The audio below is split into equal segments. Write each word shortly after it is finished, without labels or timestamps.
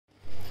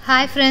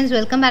Hi friends,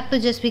 welcome back to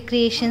Just Be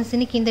Creations.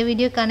 இன்னைக்கு இந்த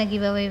வீடியோக்கான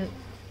giveaway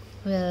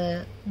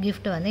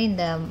gift வந்து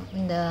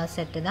இந்த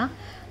செட் தான்.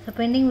 ஸோ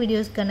பெண்டிங்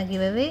வீடியோஸ்க்கான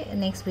giveaway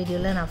நெக்ஸ்ட்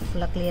வீடியோவில் நான்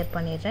ஃபுல்லாக கிளியர்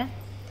பண்ணிடுறேன்.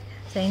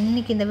 ஸோ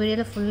இன்றைக்கி இந்த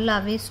வீடியோவில்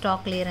ஃபுல்லாகவே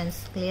ஸ்டாக்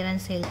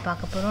கிளியரன்ஸ் சேல்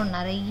பார்க்க போகிறோம்.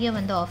 நிறைய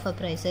வந்து ஆஃபர்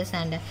ப்ரைஸஸ்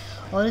அண்ட்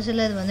ஒரு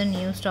சிலது வந்து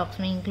நியூ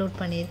ஸ்டாக்ஸுமே இன்க்ளூட்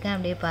பண்ணியிருக்கேன்.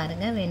 அப்படியே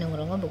பாருங்கள்,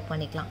 வேணுங்கிறவங்க புக்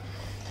பண்ணிக்கலாம்.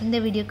 இந்த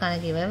வீடியோக்கான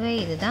giveaway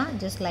இது தான்.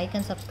 ஜஸ்ட் லைக்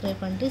அண்ட்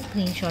சப்ஸ்கிரைப் பண்ணிட்டு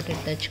ஸ்க்ரீன்ஷாட்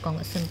எடுத்து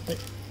வச்சுக்கோங்க,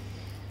 சிம்பிள்.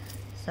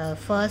 ஸோ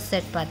ஃபர்ஸ்ட்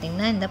செட்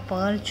பார்த்திங்கன்னா இந்த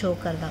பேர்ல்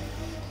சோக்கர் தான்.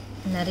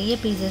 நிறைய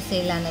பீசஸ்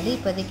சேல் ஆனது.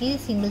 இப்போதைக்கு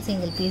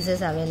சிங்கிள்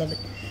பீசஸ் அவைலபிள்.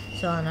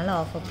 ஸோ அதனால்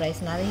ஆஃபர் ப்ரைஸ்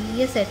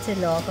நிறைய செட்ஸ்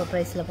இதில் ஆஃபர்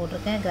ப்ரைஸில்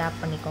போட்டிருக்கேன், கிராப்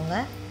பண்ணிக்கோங்க.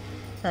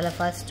 ஸோ அதில்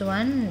ஃபர்ஸ்ட்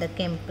ஒன் இந்த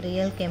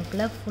real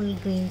கெம்பில் full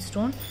green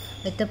stone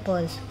with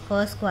pearls,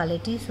 first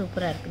quality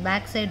சூப்பராக இருக்குது.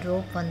 பேக் சைடு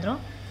ரோப்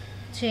வந்துடும்.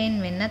 செயின்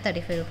வேணால்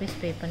 35 rupees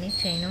பே பண்ணி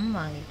செயினும்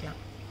வாங்கிக்கலாம்.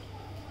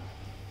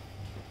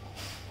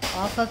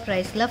 ஆஃபர்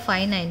ப்ரைஸில்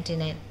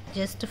 599,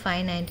 just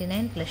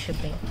 599 plus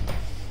shipping.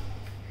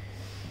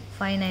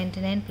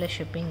 599 plus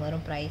shipping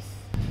வரும் ப்ரைஸ்.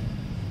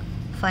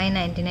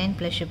 599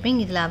 plus shipping.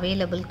 இதில்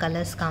அவைலபிள்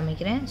கலர்ஸ்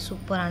காமிக்கிறேன்.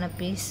 சூப்பரான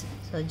பீஸ்.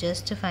 ஸோ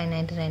ஜஸ்ட்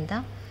 599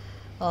 தான்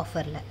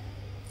ஆஃபரில்.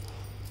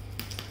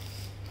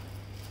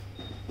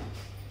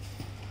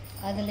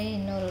 அதிலே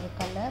இன்னொரு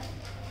கலர்,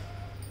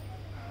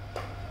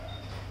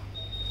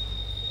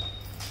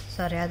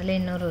 அதில்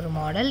இன்னொரு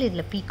மாடல்.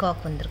 இதில்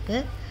பீகாக் வந்திருக்கு.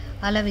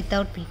 அதில்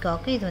வித்தவுட்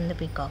பீகாக்கு, இது வந்து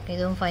பீகாக்.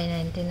 இதுவும்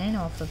 599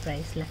 ஆஃபர்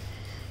ப்ரைஸில்.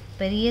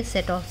 பெரிய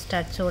செட் ஆஃப்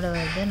ஸ்டட்ஸோடு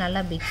வருது.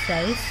 நல்லா big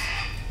size.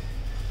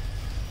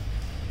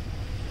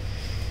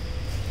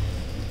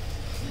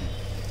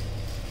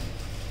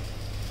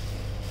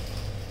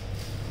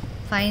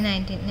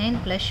 $599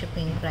 plus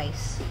shipping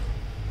price.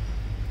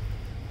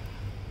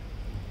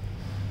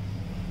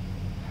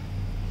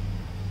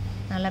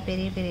 நல்லா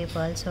பெரிய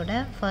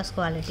பேர்ல்ஸோட ஃபர்ஸ்ட்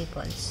குவாலிட்டி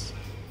பேர்ல்ஸ்.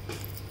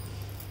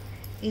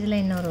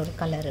 இதில் இன்னொரு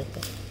கலர்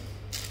இருக்குது.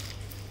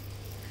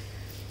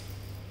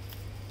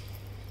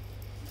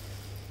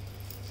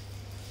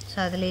 ஸோ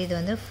அதில் இது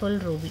வந்து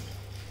ஃபுல் ரூபி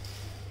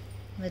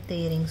வித்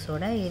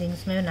இயரிங்ஸோட.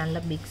 இயரிங்ஸுமே நல்ல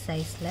பிக்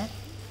சைஸில்.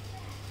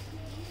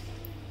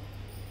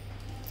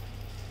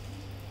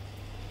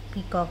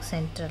 பீகாக்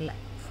சென்டரில்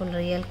ஃபுல்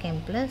ரியல்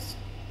கெம்பில்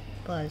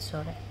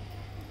பேர்ல்ஸோட.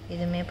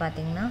 இதுவுமே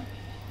பார்த்திங்கன்னா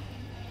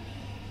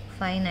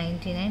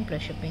 599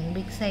 ப்ளஸ் ஷிப்பிங்.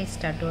 பிக் சைஸ்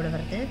ஸ்டட்டோடு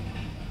வருது.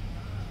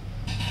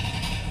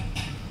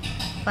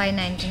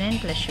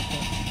 599 ப்ளஸ்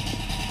ஷிப்பிங்.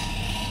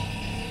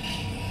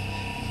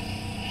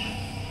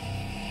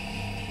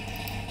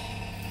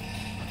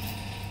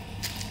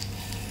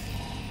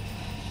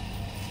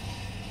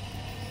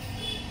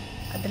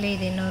 அதில்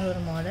இது இன்னொரு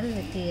மாடல்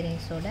வித்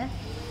இயரிங்ஸோட,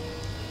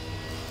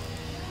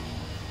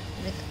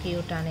 வித்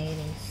க்யூட்டான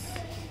இயரிங்ஸ்.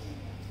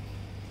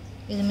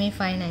 இதுவுமே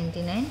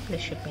 599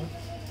 ப்ளஸ் ஷிப்பிங்.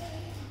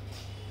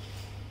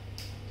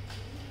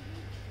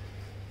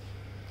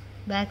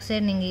 பேக்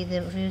சைடு நீங்கள் இது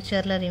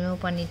ஃப்யூச்சரில் ரிமூவ்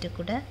பண்ணிவிட்டு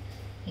கூட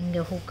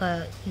இங்கே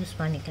ஹூக்காக யூஸ்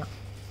பண்ணிக்கலாம்.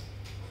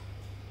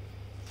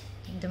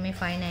 இதுவுமே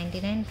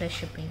 599 ப்ளஸ்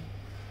ஷிப்பிங்.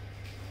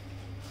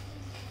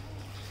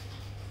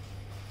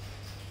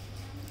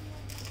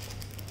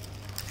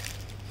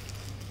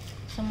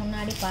 ஸோ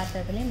முன்னாடி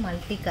பார்த்ததுலேயே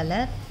multi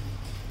colour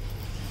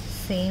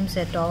same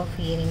set of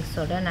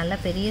இயரிங்ஸோட நல்ல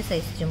பெரிய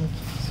size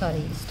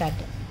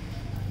start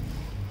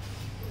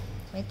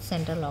with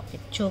centre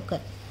locket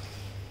choker.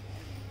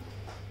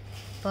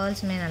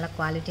 பேர்ல்ஸுமே நல்ல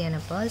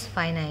குவாலிட்டியான பேர்ல்ஸ்.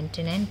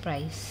 599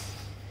 ப்ரைஸ்.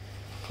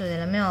 ஸோ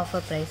இதெல்லாமே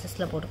ஆஃபர்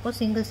ப்ரைஸஸில் போட்டிருக்கோம்.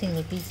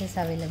 சிங்கிள் பீசஸ்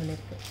அவைலபிள்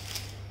இருக்குது.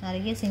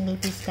 நிறைய சிங்கிள்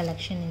பீஸ்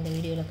கலெக்ஷன் இந்த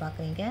வீடியோவில்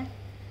பார்க்குறீங்க.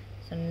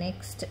 So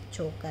next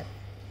choker.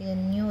 இது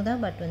நியூ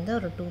தான், பட் வந்து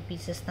ஒரு 2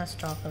 பீசஸ் தான்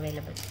ஸ்டாக்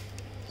அவைலபிள்.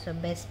 ஸோ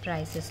பெஸ்ட்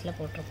ப்ரைஸஸில்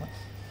போட்டிருக்கோம்.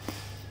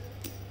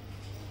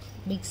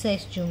 பிக்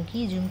சைஸ் ஜும்கி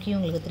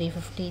உங்களுக்கு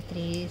 350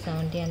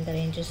 370 அந்த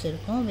ரேஞ்சஸ்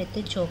இருக்கும். With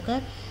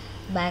choker,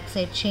 back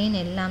side chain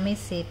எல்லாமே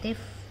சேர்த்து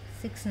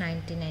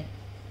 699.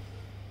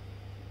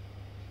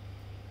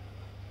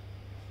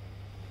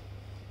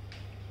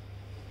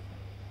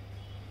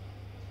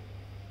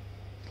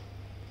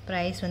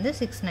 ப்ரைஸ் வந்து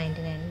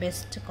 699.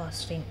 Best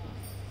costing.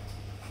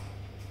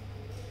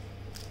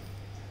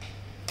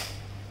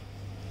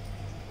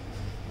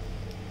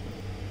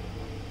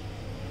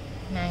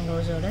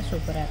 மேங்கோஸோட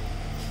சூப்பராக இருக்கும்.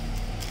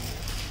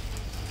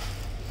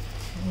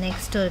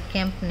 நெக்ஸ்ட் ஒரு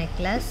கெம்ப்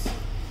நெக்லஸ்.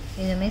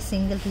 இதுவுமே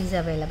single piece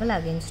available.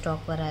 Again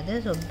stock வராது.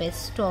 ஸோ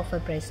பெஸ்ட்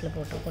ஆஃபர் ப்ரைஸில்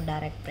போட்டிருக்கோம்.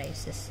 Direct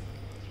prices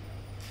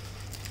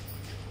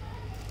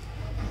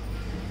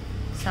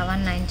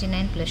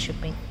 799 plus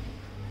shipping.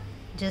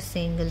 Just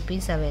single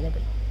piece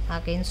available.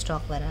 Again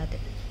stock வராது.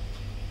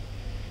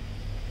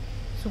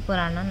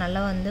 சூப்பரான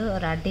நல்லா வந்து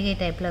ஒரு அட்டிகை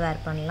டைப்பில்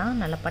வேர் பண்ணலாம்.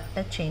 நல்ல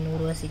பட்டை செயின்,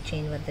 உருவசி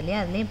செயின் வருது இல்லையா.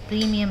 அதுலேயே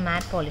ப்ரீமியம்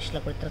மேட்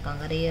பாலிஷில்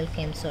கொடுத்துருக்காங்க ரியல்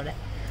கெம்ஸோட.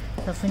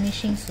 ஸோ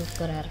ஃபினிஷிங்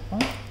சூப்பராக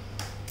இருக்கும்.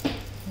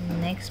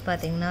 நெக்ஸ்ட்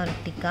பார்த்திங்கன்னா ஒரு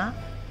டிக்கா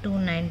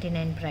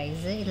 299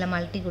 ப்ரைஸு. இதில்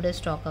மல்டி கூட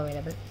ஸ்டாக்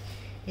அவைலபிள்.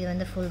 இது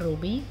வந்து full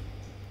Ruby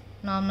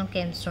normal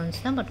gem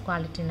stones தான், பட்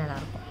குவாலிட்டி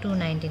நல்லாயிருக்கும்.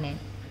 299.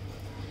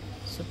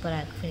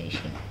 சூப்பராக இருக்குது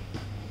ஃபினிஷிங்.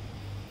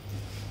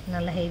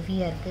 நல்லா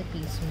ஹெவியாக இருக்குது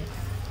பீஸுமே.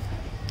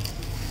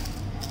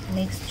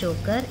 நெக்ஸ்ட்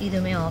சோக்கர்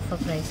இதுவுமே offer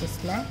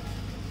ப்ரைஸஸில்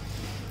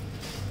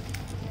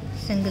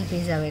single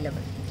piece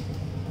available.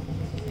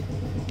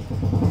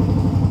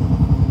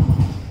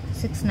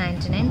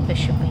 699 plus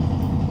shipping.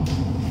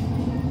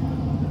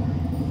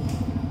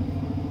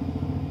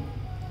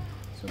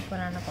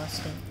 சூப்பரான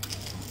காஸ்டிங்.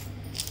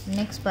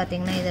 நெக்ஸ்ட்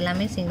பார்த்தீங்கன்னா இது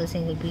எல்லாமே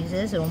சிங்கிள்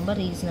பீசஸ், ரொம்ப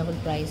ரீசனபிள்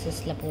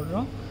ப்ரைஸஸில்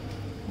போடுறோம்.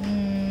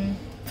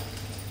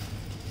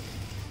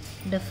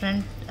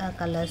 டிஃப்ரெண்ட்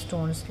கலர்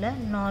ஸ்டோன்ஸில்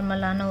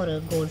நார்மலான ஒரு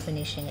கோல்ட்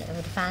ஃபினிஷிங்,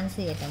 ஒரு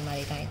ஃபேன்சி ஐட்டம்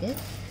மாதிரி தான் இது.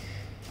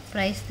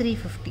 ப்ரைஸ்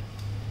 350.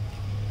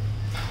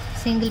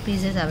 Single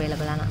pieces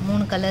available. ஆனால்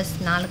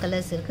 4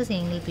 கலர்ஸ் இருக்குது,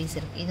 சிங்கிள் பீஸ்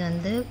இருக்குது. இது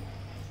வந்து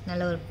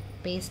நல்ல ஒரு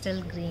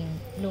பேஸ்டல் க்ரீன்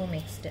ப்ளூ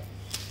மிக்ஸ்டு,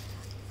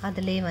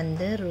 அதிலே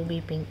ரூபி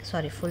பிங்க்,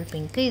 ஃபுல்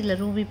பிங்க்கு. இதில்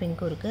ரூபி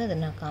பிங்க்கும் இருக்குது, அதை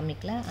நான்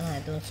காமிக்கல, ஆனால்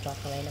அதுவும்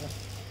ஸ்டாக் அவைலபிள்.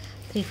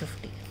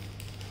 350.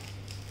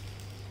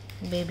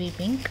 பேபி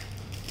பிங்க்,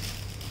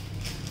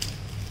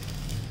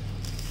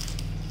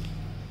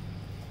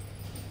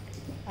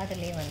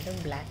 அதிலே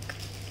black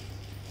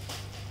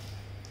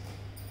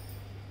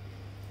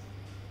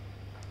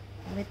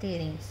with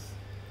earrings.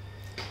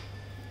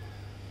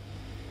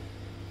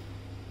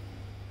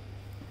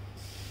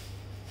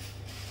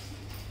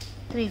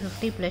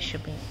 $350 plus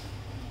shipping.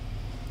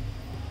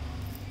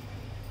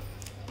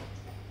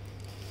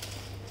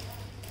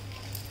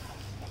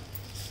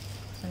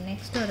 So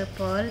next ஒரு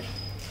பேர்ல்.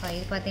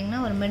 இது பார்த்திங்கன்னா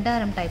ஒரு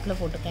மிட்டாரம் டைப்பில்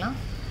போட்டுக்கலாம்.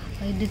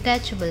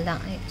 டிட்டாச்சபிள்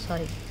தான்,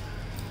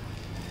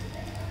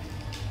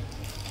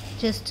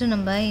 ஜஸ்ட்டு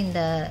நம்ம இந்த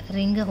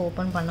ரிங்கை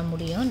ஓப்பன் பண்ண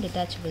முடியும்.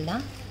 டிட்டாச்சபிள்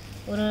தான்.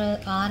 ஒரு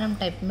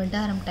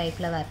மிட்டாரம்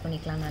டைப்பில் வேர்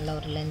பண்ணிக்கலாம். நல்ல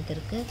ஒரு லென்த்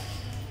இருக்குது.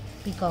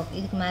 பீகாக்,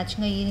 இதுக்கு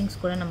மேட்சிங்காக இயரிங்ஸ்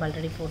கூட நம்ம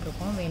ஆல்ரெடி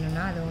போட்டிருக்கோம்.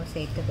 வேணும்னா அதுவும்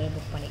சேர்த்து கூட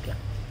புக்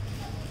பண்ணிக்கலாம்.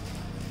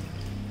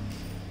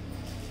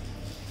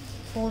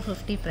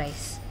 450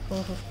 ப்ரைஸ்.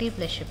 450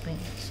 plus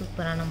shipping.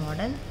 சூப்பரான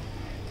மாடல்,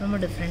 ரொம்ப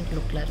டிஃப்ரெண்ட்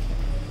லுக்கில்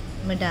இருக்கும்.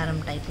 மிட்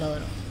ஆரம் டைப்பில்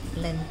வரும்.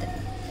 லென்த்து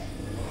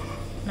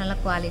நல்ல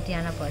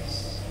குவாலிட்டியான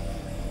பர்ஸ்.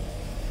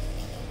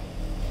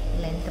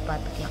 லென்த்து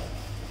பார்த்துக்கலாம்.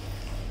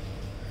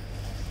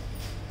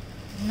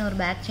 இன்னொரு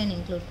பேக் செயின்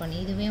இன்க்ளூட் பண்ணி,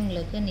 இதுவே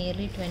உங்களுக்கு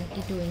நியர்லி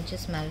 22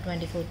 inches மேலே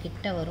 24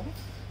 கிட்ட வரும்.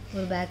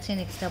 ஒரு பேக்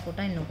செயின் எக்ஸ்ட்ரா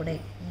போட்டால் இன்னும் கூட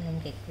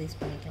நமக்கு எக்ஸ்க்ரீஸ்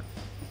பண்ணிக்கலாம்.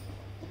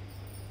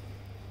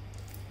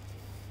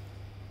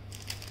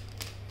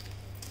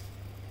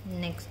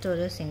 நெக்ஸ்ட்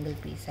ஒரு சிங்கிள்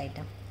பீஸ்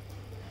ஐட்டம்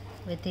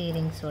வித்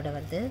இயரிங்ஸோடு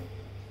வருது.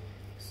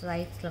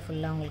 சைட்ஸில்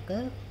ஃபுல்லாக உங்களுக்கு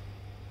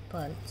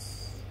பேர்ல்ஸ்,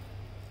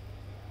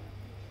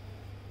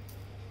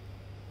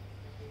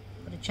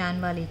 ஒரு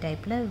சான்வாலி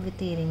டைப்பில்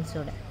with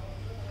இயரிங்ஸோட.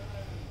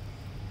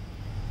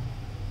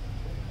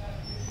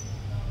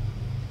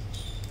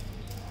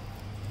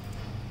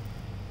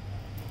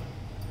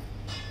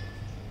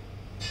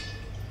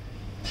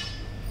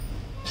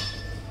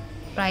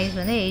 Price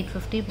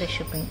 850 plus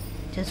shipping.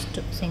 Just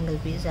single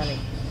piece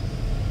available.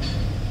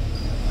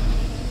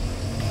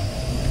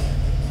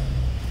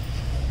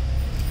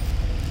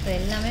 So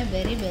எல்லாமே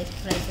வெரி பெஸ்ட்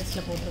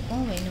ப்ரைஸஸில்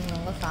போட்டிருக்கோம்.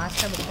 வேணுங்கிறவங்க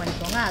ஃபாஸ்ட்டாக புக்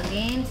பண்ணிக்கோங்க.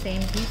 அகெயின்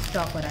சேம் பீஸ்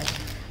ஸ்டாக் வராது.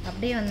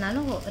 அப்படியே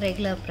வந்தாலும்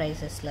ரெகுலர்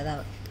ப்ரைஸஸில் தான்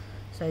வரும்.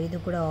 ஸோ இது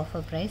கூட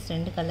ஆஃபர் ப்ரைஸ்.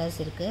 2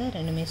 கலர்ஸ் இருக்குது,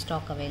 ரெண்டுமே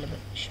ஸ்டாக்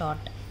அவைலபிள்.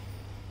 ஷார்ட்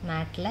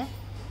மேட்டில்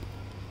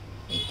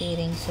வித்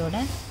இயரிங்ஸோட.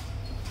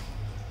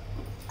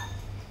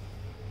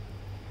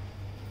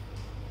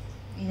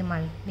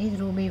 இது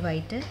ரூபி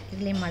ஒயிட்டு,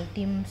 இதுலேயே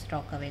மல்டியும்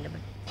stock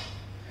available.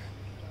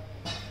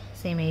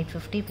 Same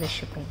 850 plus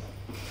shipping.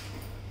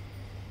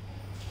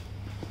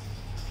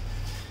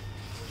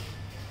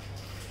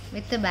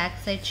 with the back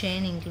side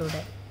chain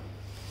included.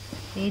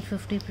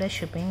 850 plus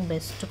shipping,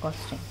 best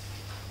costing.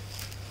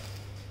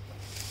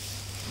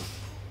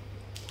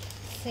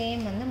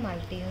 Same and the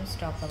multi-use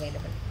stock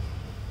available.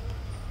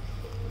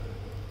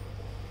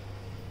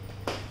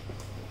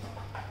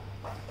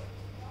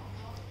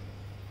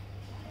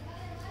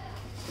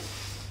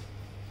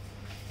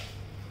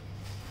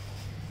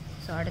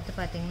 So அடுத்து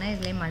பாத்தீங்கன்னா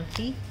இதுல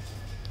multi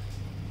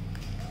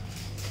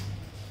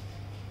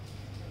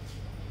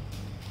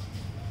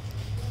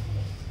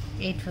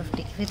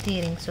 $850 with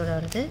earrings ஓட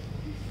வருது.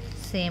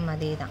 Same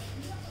அதே தான்.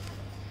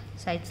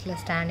 சைட்ஸில்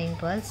ஸ்டாண்டிங்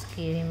பேர்ல்ஸ்,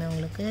 கீழேயுமே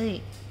உங்களுக்கு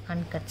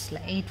அன்கட்ஸில்.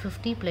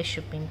 850 plus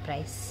shipping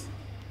price.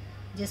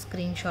 Just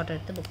screenshot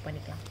எடுத்து book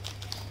பண்ணிக்கலாம்.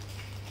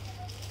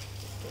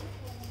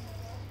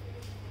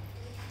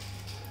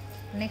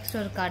 நெக்ஸ்ட்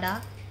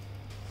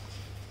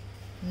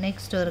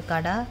ஒரு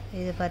கடா.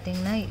 இது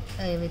பார்த்திங்கன்னா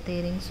வித்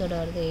இயரிங்ஸோட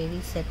வருது.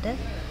 AV set.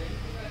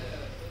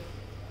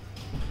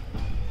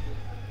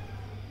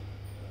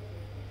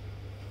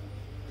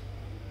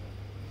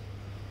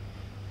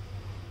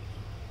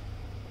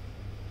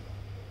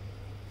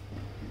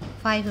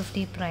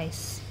 $550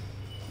 ப்ரைஸ்.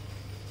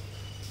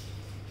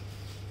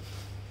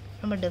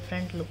 ரொம்ப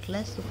டிஃப்ரெண்ட் லுக்கில்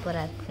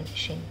சூப்பராக இருக்குது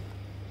ஃபினிஷிங்.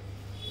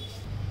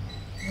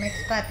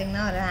 நெக்ஸ்ட்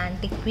பார்த்திங்கன்னா ஒரு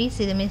ஆன்டிக் பீஸ்.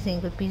 இதுவுமே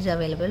சிங்கிள் பீஸ்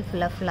அவைலபிள்.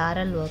 ஃபுல்லாக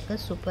ஃப்ளாரல் ஒர்க்கு,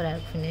 சூப்பராக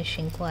இருக்குது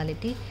ஃபினிஷிங்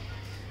குவாலிட்டி.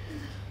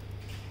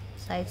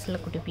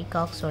 சைட்ஸில் குட்டி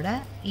பீகாக்ஸோட.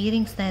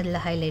 இயரிங்ஸ் தான்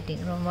இதில்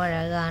ஹைலைட்டிங். ரொம்ப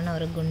அழகான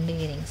ஒரு குண்டு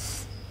இயரிங்ஸ்.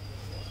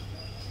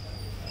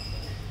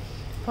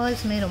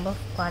 பேர்ல்ஸுமே ரொம்ப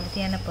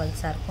குவாலிட்டியான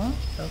பேர்ல்ஸாக இருக்கும்.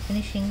 ஸோ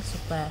ஃபினிஷிங்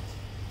சூப்பராக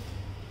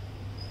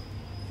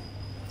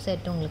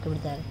செட் உங்களுக்கு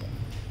இப்படி தான் இருக்குது.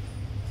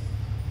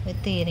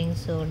 with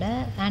earrings oda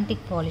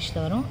antique polish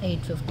la varum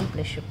 850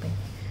 plus shipping.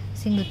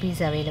 Single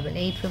piece available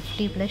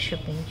 850 plus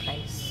shipping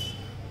price.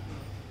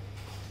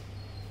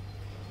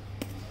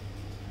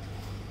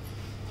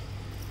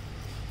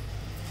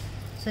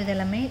 So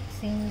idellame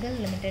single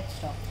limited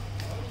stock.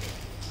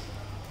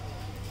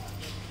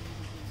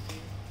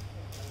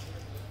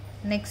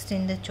 Next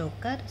in the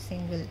choker,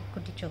 single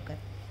kutti choker.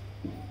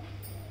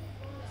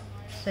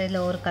 So idla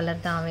or color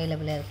da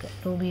available irukku,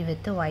 ruby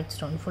with white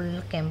stone, full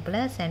kemp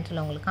la center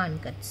la ungalku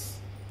uncuts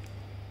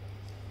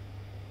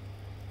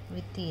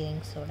with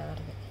earrings oda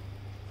varudhu.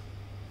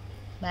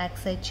 Back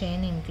side chain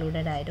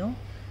included aidum.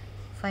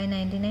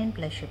 599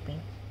 plus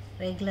shipping.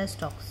 Regular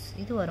stocks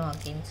idu varum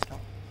again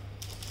stock.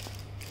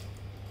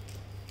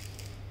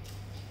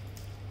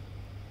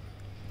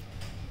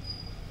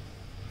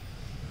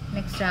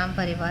 Next Ram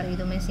Parivar,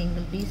 idume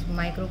single piece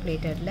micro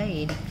plated la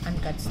AD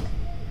uncuts la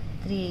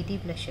 380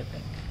 plus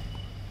shipping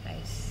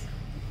price.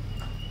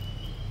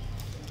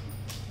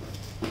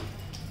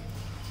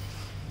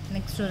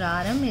 Next to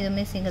Raram,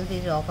 idume single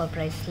piece offer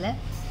price la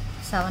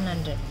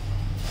 700,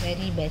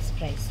 very best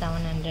price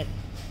 700.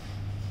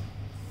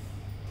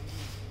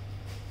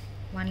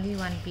 Only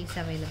one piece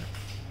available.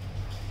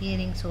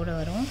 Earrings oda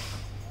varum.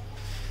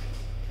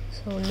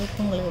 So look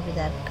ungalku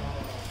ipdi irukku.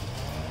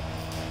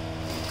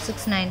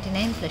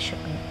 699 plus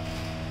shipping.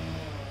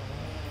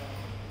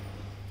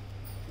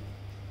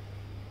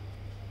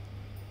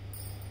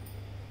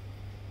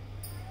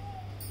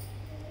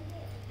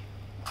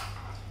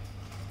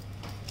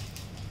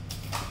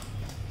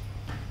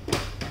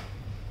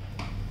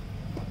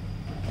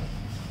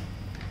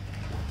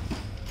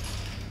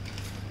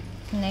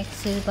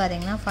 Next இது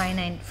பாத்தீங்கன்னா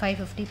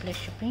 550 plus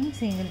shipping,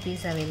 single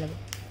piece available.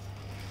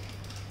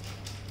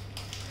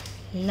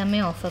 எல்லாமே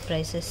offer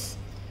prices.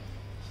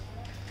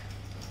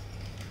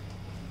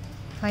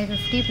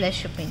 550 plus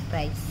shipping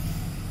price.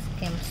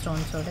 Kemp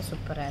stones oda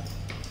super ah.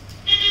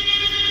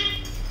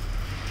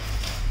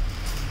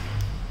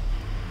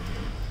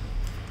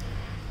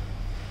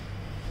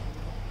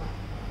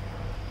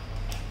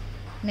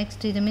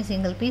 Next இதுமே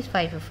single piece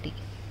 550.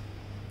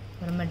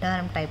 ஒரு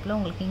மெட்டாரம் டைப்ல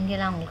உங்களுக்கு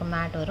இங்கெல்லாம் உங்களுக்கு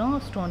mat வரும்,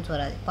 ஸ்டோன்ஸ்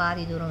வராது.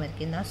 பாதி தூரம்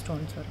வரைக்கும் தான்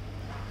ஸ்டோன்ஸ் வரும்.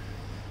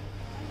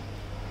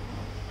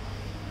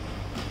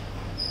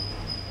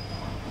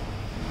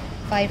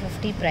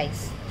 550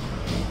 price.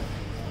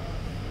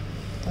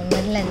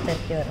 Mid length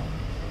irukku varum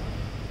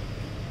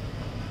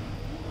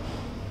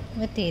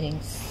with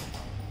earrings.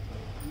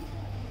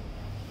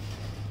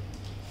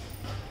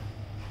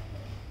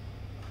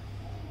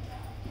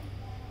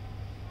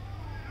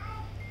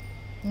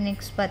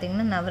 Next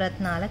பாத்தீங்கன்னா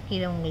நவரத்னால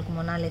கீழ உங்களுக்கு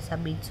மொனாலிசா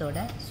பீட்ஸ் ஓட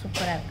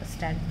சூப்பரா இருக்கு.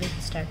 ஸ்டட் பிக்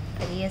ஸ்டட்,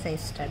 பெரிய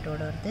சைஸ் ஸ்டட்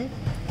ஓட வருது.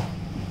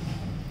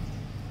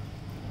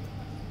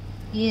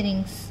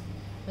 earrings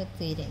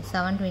with earrings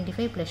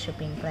 725 plus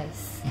shipping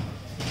price.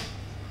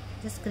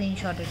 Just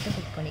screenshot எடுத்து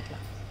புக்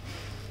பண்ணிக்கலாம்.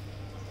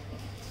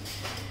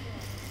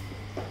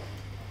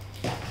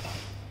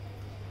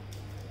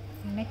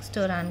 Next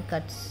ஒரு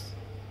uncuts,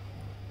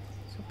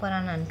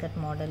 சூப்பரான uncut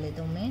மாடல்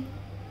இதுவுமே.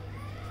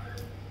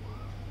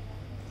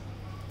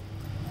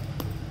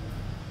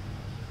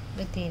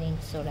 with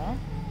earrings ஓட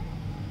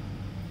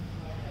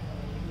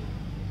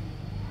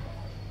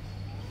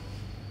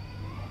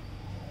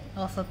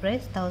offer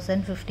price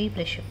 1050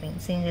 plus shipping,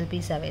 single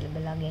piece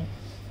available again.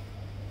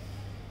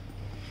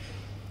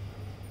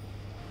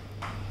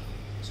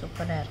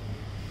 சூப்பரா இருக்கு.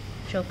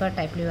 choker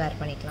typeல wear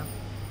பண்ணிக்கலாம்.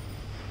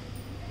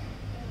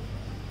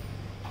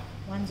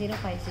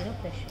 1050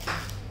 plus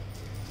shipping.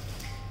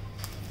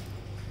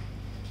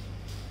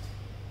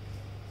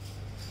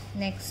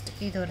 Next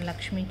இது ஒரு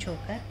லக்ஷ்மி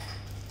choker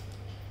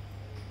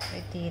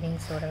with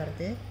earrings ஓட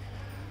வருது.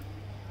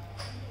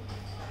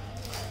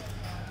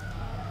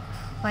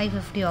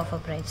 550 offer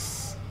price,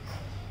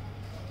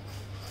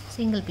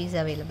 single piece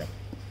available.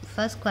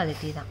 First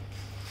quality தான்,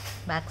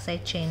 back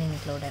side chain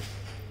included.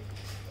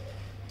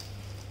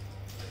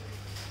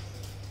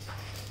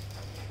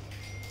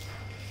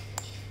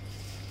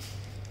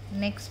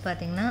 Next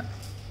பாத்தீங்கன்னா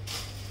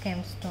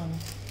kemp stone.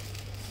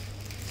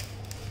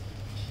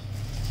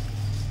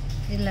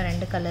 இதில்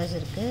ரெண்டு கலர்ஸ்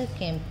இருக்கு.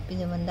 kemp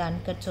இது வந்து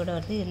uncuts ஓட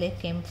வருது. இதிலே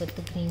kemp with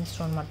green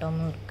stone மட்டும்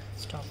இருக்கு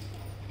stock.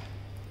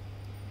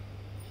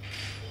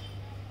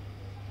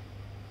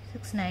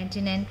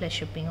 699 plus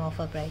shipping,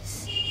 offer price.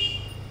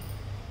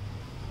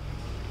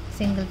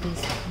 Single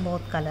piece,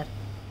 both color.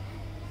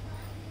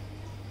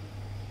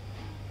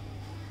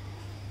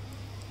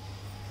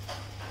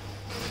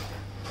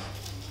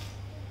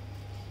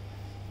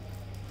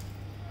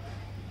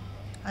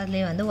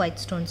 அதுலேயே வந்து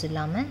ஒயிட் ஸ்டோன்ஸ்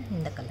இல்லாமல்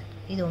இந்த கலர்.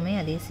 இதுவுமே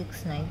அதே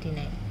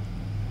 699.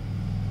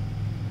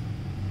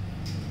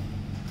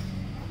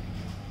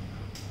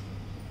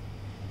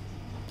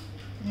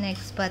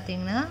 நெக்ஸ்ட்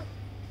பார்த்தீங்கன்னா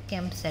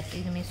kemp set.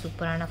 இதுவுமே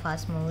சூப்பரான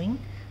ஃபாஸ்ட் மூவிங்,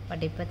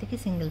 பட் இப்போதைக்கு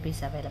single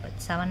piece available.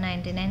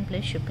 799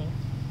 plus shipping.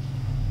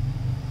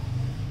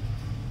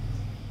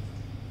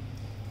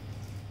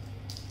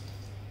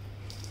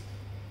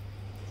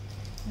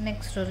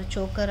 Next ஒரு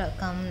சோக்கர்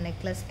கம்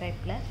நெக்லஸ்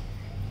டைப்பில்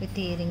வித்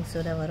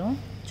இயரிங்ஸோட வரும்.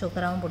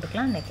 சோக்கராகவும்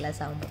போட்டுக்கலாம்,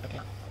 நெக்லஸாகவும்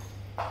போட்டுக்கலாம்.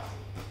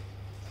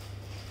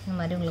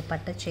 இந்த மாதிரி உங்களுக்கு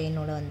பட்டை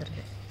செயினோட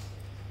வந்துடுது.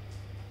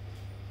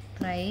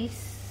 Price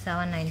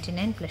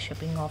 799 plus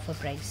shipping. Offer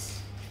price.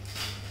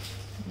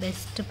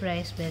 Best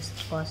price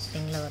best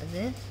காஸ்டிங்கில்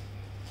வருது.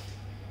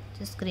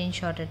 ஜஸ்ட்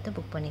ஸ்க்ரீன்ஷாட் எடுத்து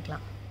புக்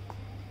பண்ணிக்கலாம்.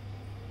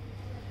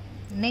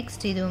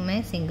 நெக்ஸ்ட் இதுவுமே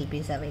single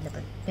piece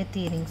available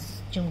with earrings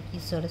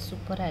ஜும்கீஸோட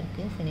சூப்பராக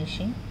இருக்குது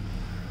finishing.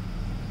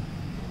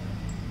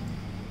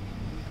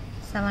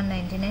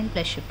 799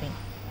 plus shipping.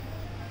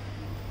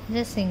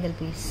 Just single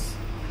piece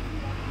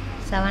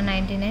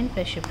 799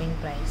 plus shipping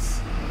price.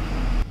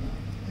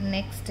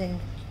 Next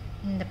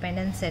இந்த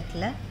pendant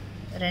settle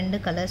 2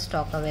 colour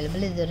stock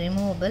available. இது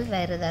removable.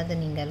 வேறு ஏதாவது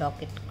நீங்கள்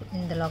லாக்கெட்,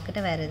 இந்த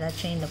லாக்கெட்டை வேறு ஏதாவது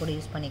செயினில் கூட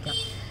யூஸ்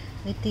பண்ணிக்கலாம்.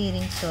 வித்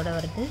இயரிங்ஸோடு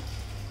வருது.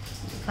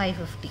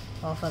 550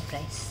 offer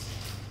price.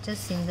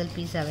 Just single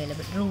piece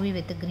available. Ruby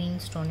with green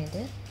stone.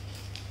 இது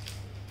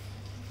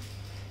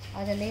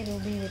அதிலே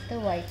Ruby with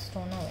white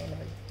stone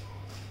available.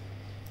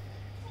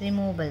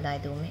 Removable தான்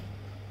இதுவுமே.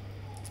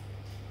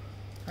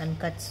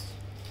 அன்கட்ஸ்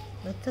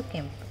வித்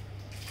கெம்ப்.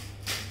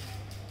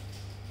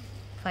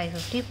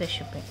 550 plus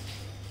shipping.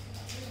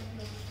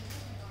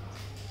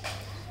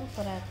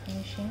 சூப்பராக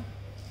ஃபினிஷிங்.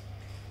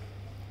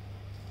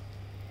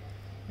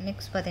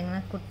 நெக்ஸ்ட்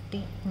பார்த்தீங்கன்னா குட்டி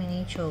மினி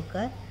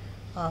சோக்கர்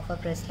ஆஃபர்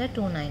ப்ரைஸில்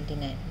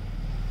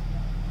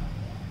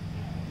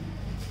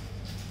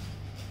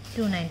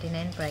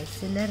 299 ப்ரைஸ்.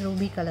 இல்லை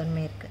ரூபி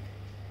கலருமே இருக்குது.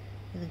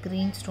 இது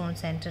க்ரீன் ஸ்டோன்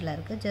சென்டரில்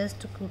இருக்குது.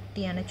 ஜஸ்ட்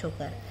குட்டியான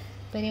சோக்கர்.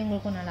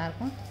 பெரியவங்களுக்கும்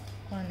நல்லாயிருக்கும்,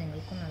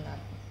 குழந்தைங்களுக்கும்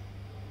நல்லாயிருக்கும்.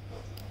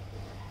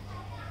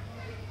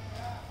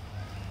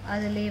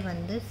 அதிலே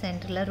வந்து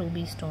சென்டரில்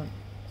ரூபி ஸ்டோன்,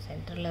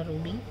 சென்டரில்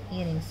ரூபி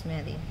இயரிங்ஸுமே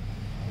அதே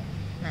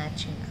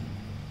matching.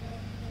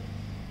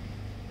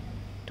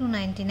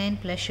 299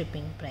 plus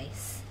shipping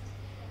price.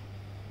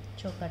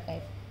 Choker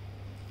type.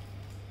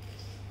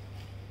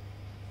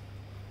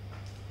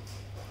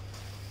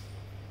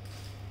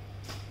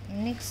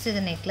 Next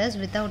இது நெக்லஸ்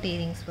வித்தவுட்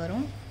இயரிங்ஸ்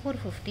வரும்.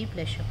 450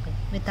 plus shipping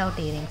without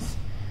earrings.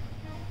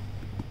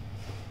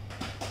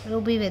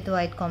 Ruby with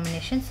white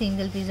combination.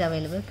 Single piece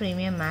available.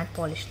 Premium mat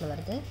பாலிஷில்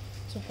வருது.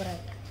 சூப்பராக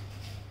இருக்குது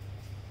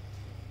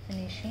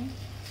ஃபினிஷிங்.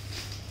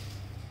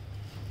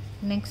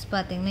 நெக்ஸ்ட்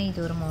பார்த்தீங்கன்னா இது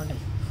ஒரு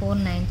model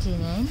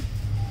 499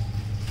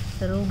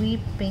 Ruby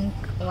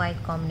pink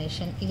white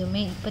combination.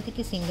 இதுவுமே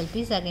இப்போதைக்கு சிங்கிள்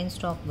பீஸ் அகைன்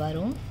ஸ்டாக்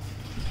வரும்.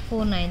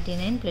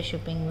 499 ப்ளஸ்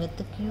ஷிப்பிங்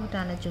வித்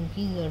க்யூட்டான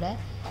ஜும்கி. இதோட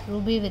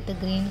ரூபி வித்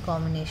க்ரீன்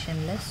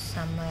காம்பினேஷனில்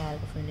செம்மையாக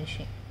இருக்குது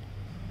finishing.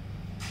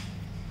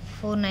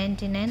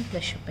 499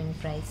 plus shipping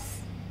price.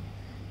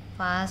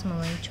 Fast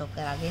moving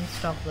choker again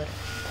stock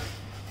வரும்.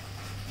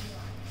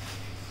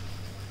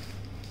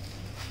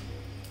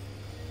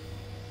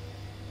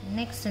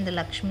 நெக்ஸ்ட் இந்த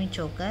Lakshmi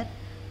choker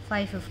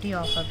 550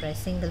 offer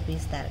price. Single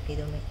piece தான் இருக்குது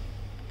இதுவுமே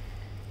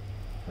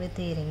with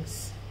earrings.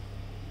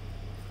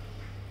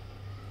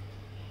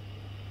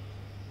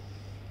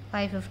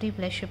 550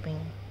 plus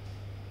shipping.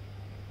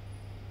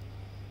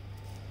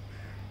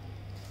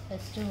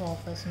 First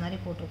offers மாதிரி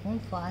போட்டிருக்கோம்.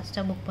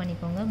 ஃபாஸ்ட்டாக புக்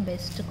பண்ணிக்கோங்க.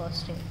 Best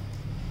costing.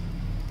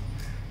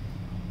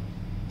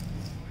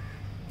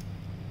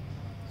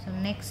 ஸோ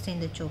நெக்ஸ்ட்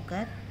இந்த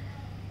choker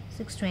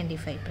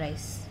 625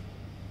 price.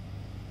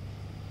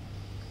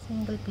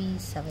 Single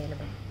piece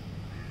available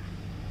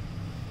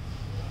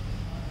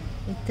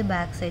with the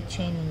back side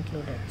chain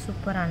included.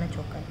 Super ana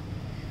choker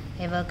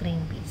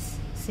evergreen piece.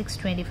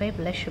 625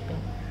 plus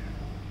shipping.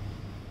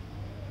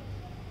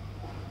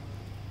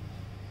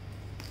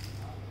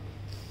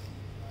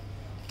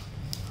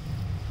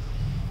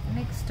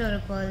 Next ஒரு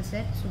pearl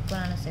set. Super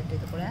ana set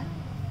இது கூட.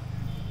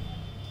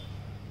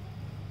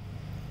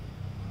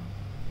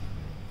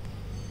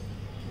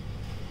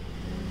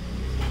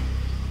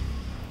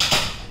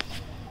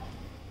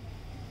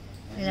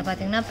 இதில்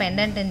பார்த்தீங்கன்னா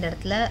பெண்டன்ட் இந்த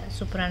இடத்துல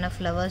சூப்பரான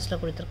ஃப்ளவர்ஸில்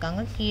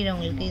கொடுத்துருக்காங்க. கீழே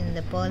உங்களுக்கு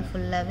இந்த பேர்ல்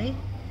ஃபுல்லாகவே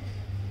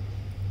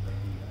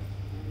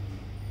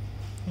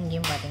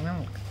இங்கேயும் பார்த்தீங்கன்னா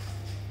உங்களுக்கு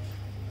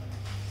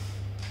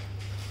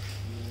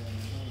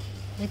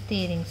வித்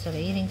இயரிங்ஸோட.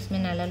 இயரிங்ஸுமே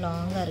நல்லா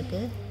லாங்காக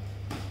இருக்குது.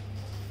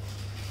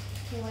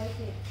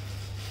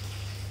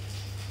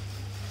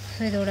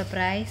 ஸோ இதோட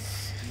price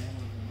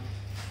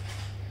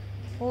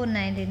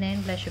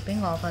 499 plus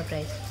shipping. Offer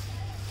price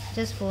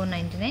just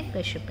 499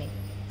 plus shipping.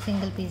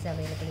 Single piece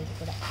available இது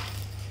கூட.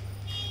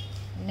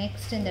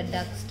 நெக்ஸ்ட் இந்த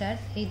டக்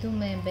ஸ்டார்ட்.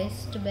 இதுவுமே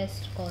பெஸ்ட்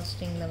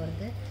காஸ்டிங்கில்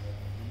வருது.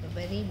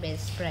 வெரி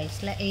பெஸ்ட்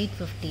ப்ரைஸில்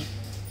 850.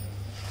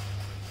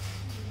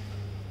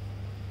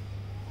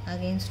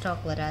 அகெயின்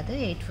ஸ்டாக் வராது.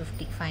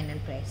 850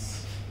 ஃபைனல் ப்ரைஸ்.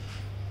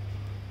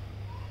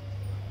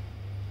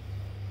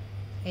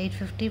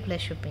 850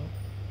 plus shipping.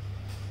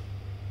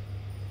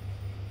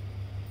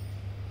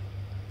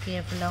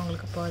 கேர்ஃபுல்லாக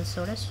உங்களுக்கு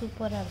பேர்ல்ஸோட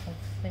சூப்பராக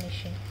இருக்கும்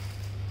ஃபினிஷிங்.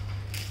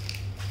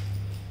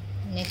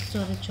 நெக்ஸ்ட்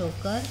ஒரு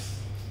சோக்கர்,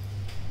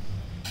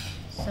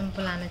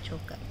 சிம்பிளான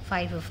choker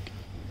 550.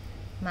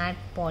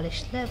 Mat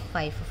பாலிஷில்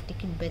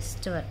 550க்கு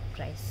best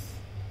price.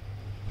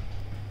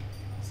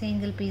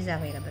 Single piece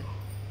available.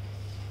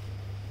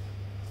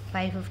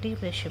 550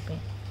 plus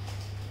shipping.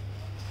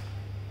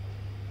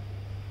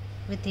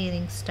 With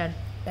earring stud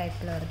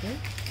டைப்பில் வருது.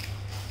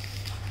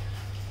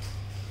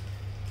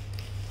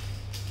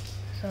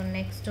 ஸோ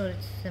நெக்ஸ்ட் ஒரு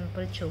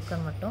சிம்பிள்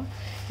சோக்கர் மட்டும்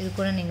இது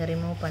கூட நீங்கள்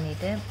ரிமூவ்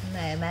பண்ணிவிட்டு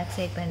பேக்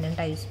சைட்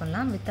பெண்டண்ட்டாக யூஸ்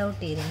பண்ணலாம்.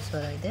 வித்தவுட் இயரிங்ஸ்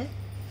வரும். இது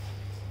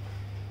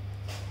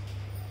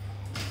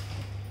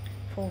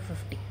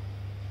 450.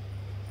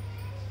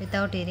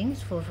 Without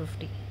earrings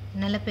 450.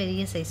 நல்ல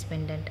பெரிய சைஸ்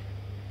பெண்டன்ட்.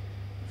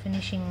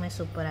 ஃபினிஷிங்குமே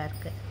சூப்பராக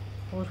இருக்குது.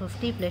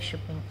 450 ப்ளஸ்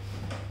ஷிப்பிங்.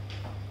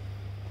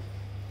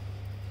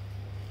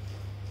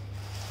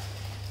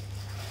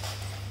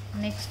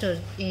 நெக்ஸ்ட்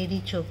ஒரு ஏடி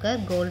choker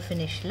gold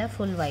ஃபினிஷில்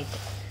full white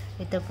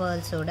with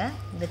பேர்ல்ஸோட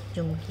with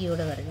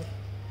ஜும்கியோட வருது.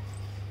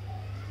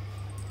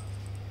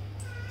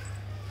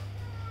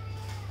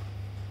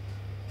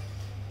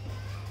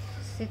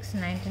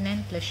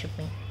 $699 plus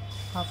shipping.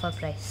 Offer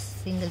price.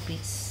 Single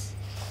piece.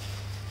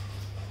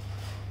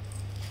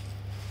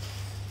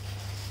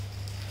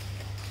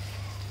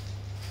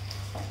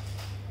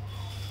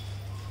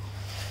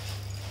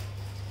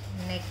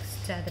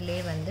 Next அதிலே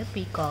வந்து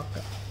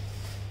பீகாக்.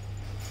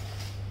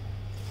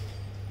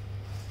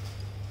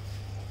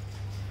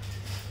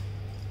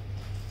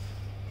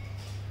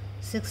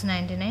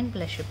 $699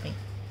 plus shipping.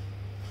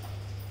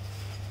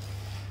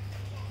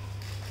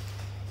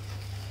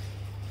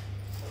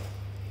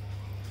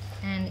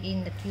 அண்ட்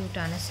இந்த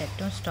க்யூட்டான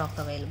செட்டும் ஸ்டாக்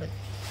அவைலபிள்.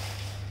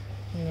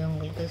 இங்கே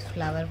உங்களுக்கு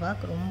ஃப்ளவர்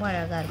ஒர்க் ரொம்ப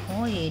அழகாக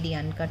இருக்கும். ஏடி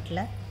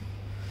அன்கட்டில்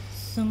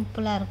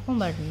சிம்பிளாக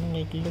இருக்கும். பட்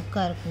உங்களுக்கு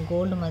லுக்காக இருக்கும்.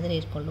 கோல்டு மாதிரி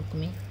இருக்கும்.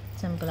 லுக்குமே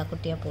சிம்பிளாக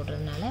குட்டியாக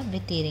போடுறதுனால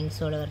வித்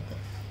இயரிங்ஸோடு வருது.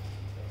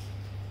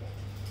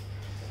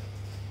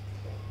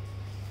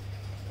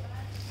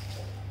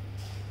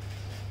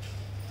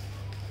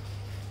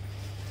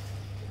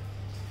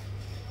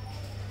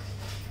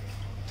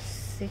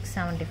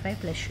 $675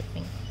 ப்ளஸ்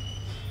ஷிப்பிங்.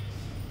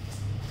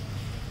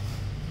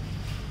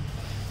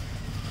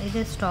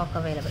 இது ஸ்டாக்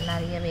அவைலபிள்.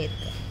 நிறையவே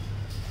இருக்குது.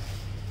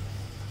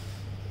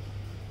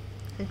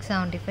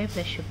 $675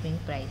 ப்ளஸ் ஷிப்பிங்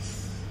ப்ரைஸ்.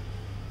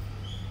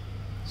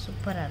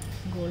 சூப்பராக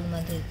இருக்குது. கோல்டு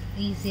மாதிரி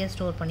ஈஸியாக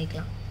ஸ்டோர்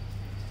பண்ணிக்கலாம்.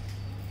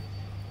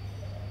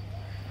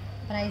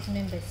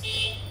 ப்ரைஸுமே பெஸ்ட்.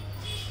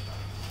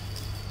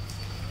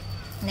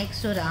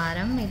 நெக்ஸ்ட் ஒரு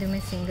ஆரம்.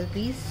 இதுவுமே single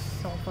piece.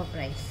 Offer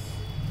price.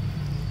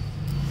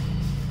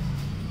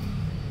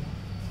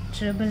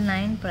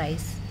 999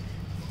 price.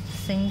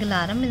 Single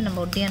ஆரம். இது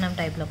நம்ம ஒட்டியானம்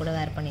டைப்பில் கூட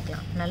வேர்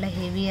பண்ணிக்கலாம். நல்லா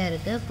ஹெவியாக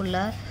இருக்குது.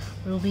 ஃபுல்லாக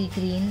ரூபி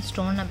க்ரீன்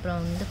ஸ்டோன்,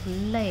 அப்புறம் வந்து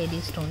ஃபுல்லாக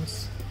ஏடி ஸ்டோன்ஸ்.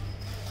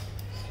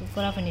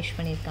 சூப்பராக ஃபினிஷ்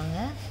பண்ணியிருக்காங்க.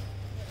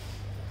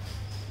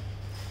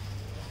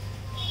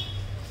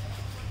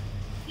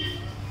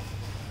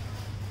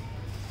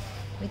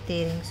 வித்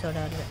இயரிங்ஸோட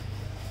வருது.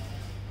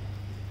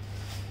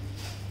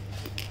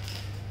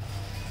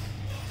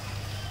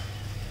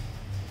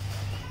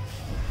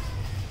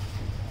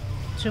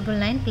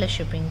 $999 ப்ளஸ்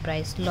ஷிப்பிங்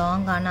ப்ரைஸ்.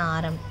 லாங்கான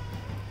ஆரம்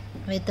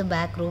வித்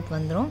பேக் ரூப்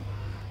வந்துடும்.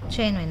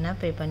 செயின் வேணால்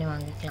பே பண்ணி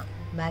வாங்கிக்கலாம்.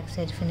 பேக்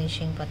சைடு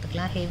ஃபினிஷிங்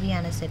பார்த்துக்கலாம்.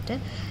 ஹெவியான செட்டு.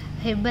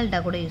 ஹெப்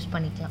பெல்ட்டாக கூட யூஸ்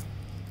பண்ணிக்கலாம்.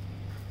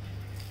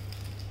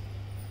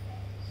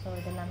 ஸோ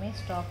இதெல்லாமே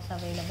stocks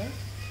available.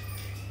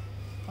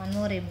 One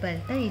more ஹெப்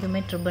belt.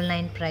 இதுவுமே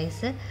 $999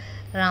 ப்ரைஸு.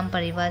 ராம்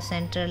பரிவார்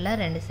சென்டரில்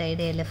 2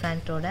 சைடு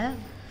எலிஃபேண்ட்டோட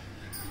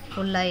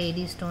ஃபுல்லாக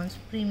ஏடி ஸ்டோன்ஸ்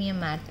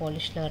ப்ரீமியம் மேட்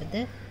பாலிஷில்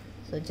வருது.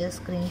 ஸோ ஜஸ்ட்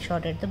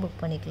ஸ்க்ரீன்ஷாட் எடுத்து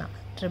புக் பண்ணிக்கலாம்.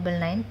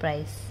 $999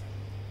 price.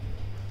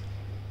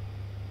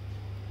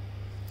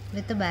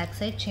 With back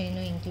side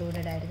செயினும்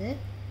included ஆகிடுது.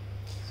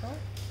 ஸோ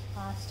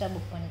ஃபாஸ்ட்டாக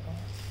புக்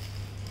பண்ணிக்கோங்க.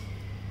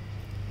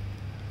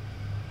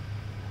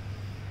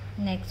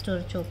 நெக்ஸ்ட்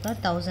ஒரு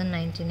சோக்கர்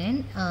 $1099.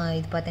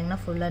 இது பார்த்திங்கன்னா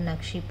ஃபுல்லாக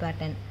நக்ஷி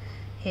பேட்டர்ன்.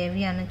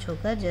 ஹெவியான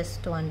choker.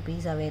 Just 1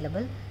 piece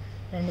available.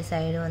 2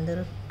 side வந்து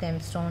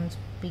கெம் ஸ்டோன்ஸ்,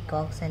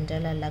 பீகாக்,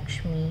 சென்டரில்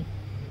லக்ஷ்மி,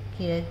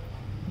 கீழே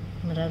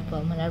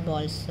மிரர்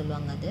பால்ஸ்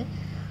சொல்லுவாங்க. அது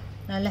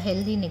நல்ல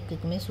ஹெல்தி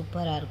நெக்குக்குமே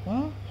சூப்பராக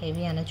இருக்கும்.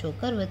 ஹெவியான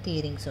சோக்கர் வித்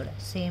இயரிங்ஸோட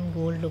சேம்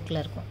கோல்டு லுக்கில்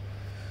இருக்கும்.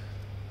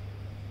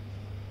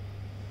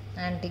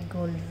 ஆன்டிக்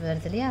கோல்டு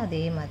வருது இல்லையா,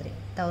 அதே மாதிரி.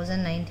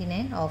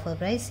 1099 offer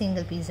price.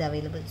 Single piece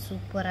available.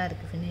 சூப்பராக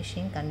இருக்குது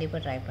ஃபினிஷிங்.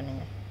 கண்டிப்பாக ட்ரை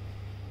பண்ணுங்கள்.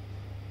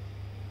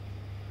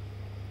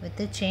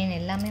 வித்து செயின்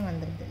எல்லாமே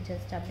வந்துடுது.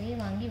 ஜஸ்ட் அப்படியே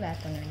வாங்கி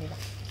வேர் பண்ண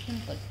வேண்டியதான்.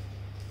 சிம்பிள்.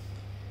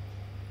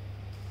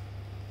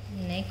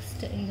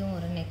 நெக்ஸ்ட் இதுவும்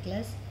ஒரு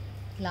நெக்லஸ்.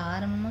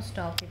 ஆரமும்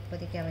ஸ்டாக்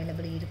இப்போதைக்கு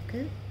அவைலபிள்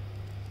இருக்குது.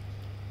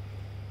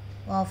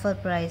 ஆஃபர்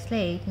ப்ரைஸில்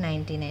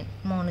 $899.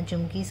 3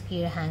 ஜும்கீஸ்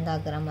கீழே ஹேங்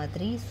ஆகிற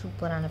மாதிரி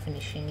சூப்பரான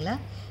ஃபினிஷிங்கில்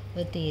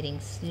with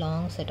earrings.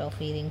 Long set of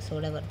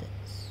இயரிங்ஸோடு வருது.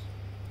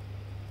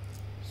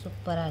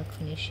 சூப்பராக இருக்குது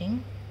finishing.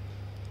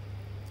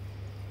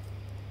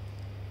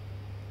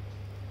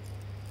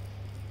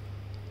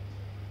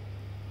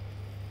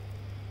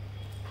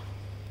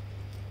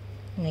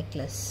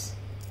 Necklace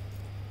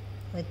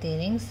with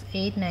earrings.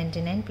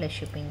 $899 plus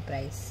shipping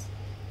price.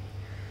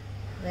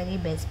 Very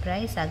best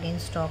price. Again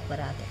stock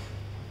varadu.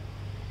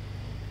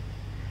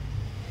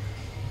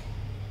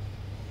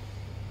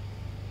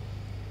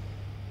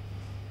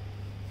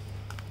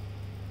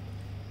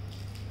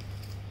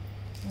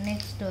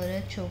 Next ஒரு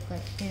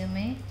choker.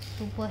 இதுமே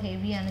super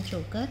heavy ஆன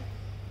choker.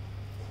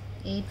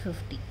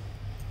 $850.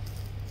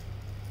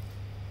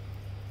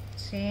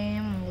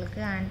 சேம்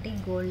உங்களுக்கு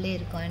ஆன்டிக் கோல்ட்லே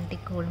இருக்கும்.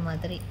 ஆன்டிக் கோல்டு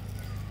மாதிரி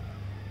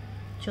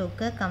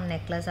choker கம்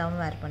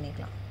நெக்லஸாகவும் வேர்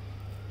பண்ணிக்கலாம்.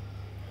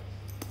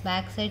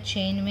 பேக் சைட்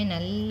செயினுமே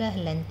நல்ல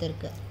லென்த்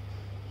இருக்குது,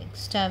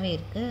 எக்ஸ்ட்ராவே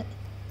இருக்குது.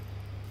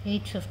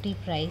 850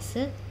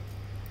 ப்ரைஸு.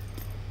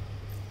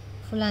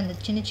 ஃபுல்லாக அந்த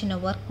சின்ன சின்ன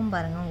ஒர்க்கும்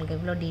பாருங்கள் உங்களுக்கு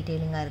எவ்வளோ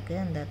டீட்டெயிலிங்காக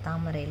இருக்குது. அந்த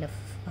தாமரையில்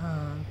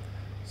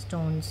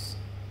ஸ்டோன்ஸ்,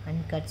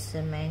 அன்கட்ஸு,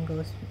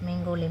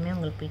 மேங்கோலேயுமே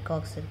உங்களுக்கு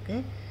பீகாக்ஸ்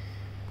இருக்குது.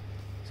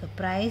 So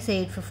price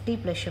 850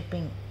 plus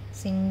shipping.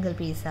 Single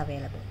piece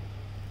available.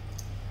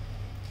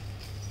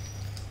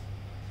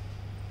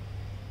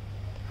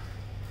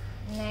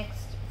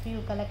 Next few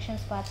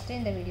collections பார்த்துட்டு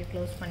இந்த வீடியோ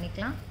க்ளோஸ்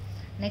பண்ணிக்கலாம்.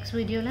 நெக்ஸ்ட்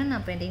வீடியோவில்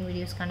நான் பெண்டிங்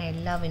வீடியோஸ்க்கான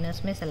எல்லா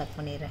வின்னர்ஸுமே செலக்ட்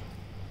பண்ணிடுறேன்.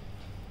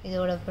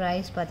 இதோட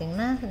ப்ரைஸ்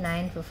பார்த்திங்கன்னா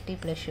 950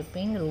 plus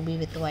shipping. Ruby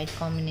with white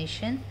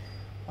combination,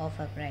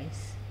 offer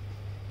price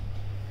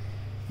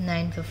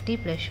 950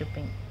 plus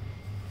shipping.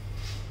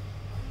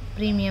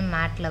 Premium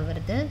மேட்டில்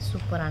வருது,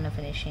 சூப்பரான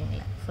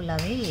ஃபினிஷிங்கில்,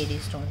 ஃபுல்லாகவே ஏடி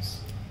ஸ்டோன்ஸ்.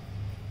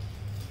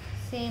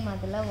 சேம்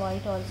அதில்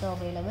ஒயிட் ஆல்சோ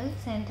அவைலபிள்.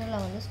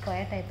 சென்டரில் வந்து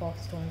ஸ்கொயர் டைப்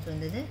ஆஃப் ஸ்டோன்ஸ்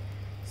வந்தது.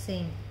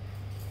 சேம்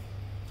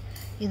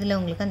இதில்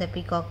உங்களுக்கு அந்த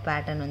பீகாக்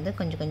பேட்டர்ன் வந்து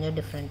கொஞ்சம் கொஞ்சம்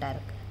டிஃப்ரெண்ட்டாக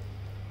இருக்குது.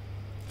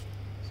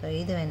 ஸோ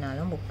இது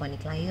வேணாலும் புக்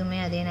பண்ணிக்கலாம். இதுவுமே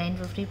அதே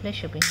 950 plus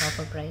shipping,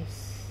 offer price.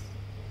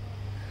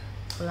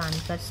 Full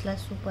அன்கட்ஸில்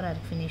சூப்பராக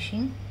இருக்குது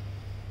ஃபினிஷிங்.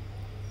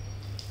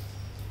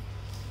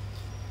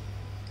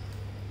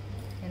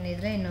 அண்ட்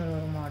இதில் இன்னொரு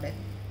மாடல்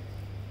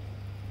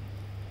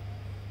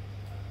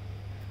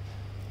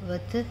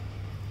வித்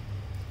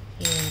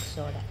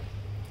இயரிங்ஸோட.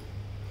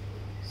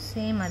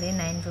 சேம் அதே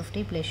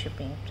 950 plus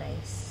shipping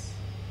price.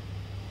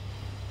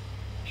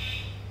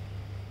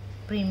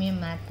 Premium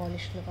mat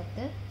பாலிஷில்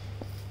பார்த்து.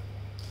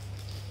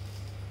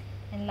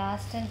 And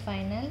last and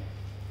final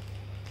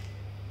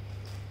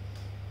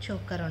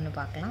choker ஒன்று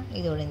பார்க்கலாம்.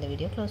 இதோட இந்த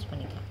வீடியோ க்ளோஸ்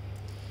பண்ணிக்கலாம்.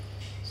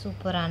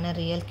 சூப்பரான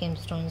ரியல் கெம்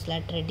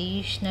ஸ்டோன்ஸில்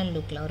ட்ரெடிஷ்னல்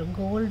லுக்கில் ஒரு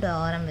கோல்டு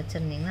ஆரம்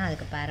வச்சுருந்திங்கன்னா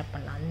அதுக்கு பேரப்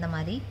பண்ணலாம். அந்த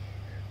மாதிரி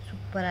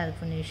சூப்பராக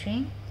இருக்குது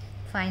finishing.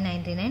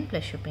 599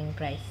 plus shipping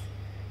price.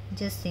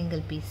 Just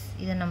single piece.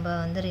 இதை நம்ம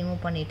வந்து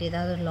ரிமூவ் பண்ணிவிட்டு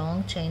ஏதாவது ஒரு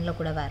லாங் செயினில்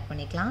கூட வேர்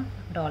பண்ணிக்கலாம்.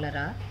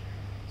 டாலராக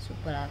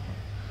சூப்பராக இருக்கும்.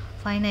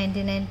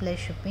 599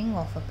 plus shipping,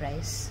 offer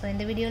price. So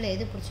இந்த வீடியோவில்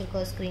எது பிடிச்சிருக்கோ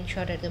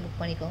ஸ்க்ரீன்ஷாட் எடுத்து புக்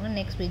பண்ணிக்கோங்க.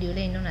 நெக்ஸ்ட்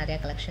வீடியோவில் இன்னும் நிறையா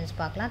கலெக்ஷன்ஸ்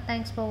பார்க்கலாம்.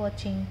 தேங்க்ஸ் ஃபார்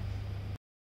வாட்சிங்.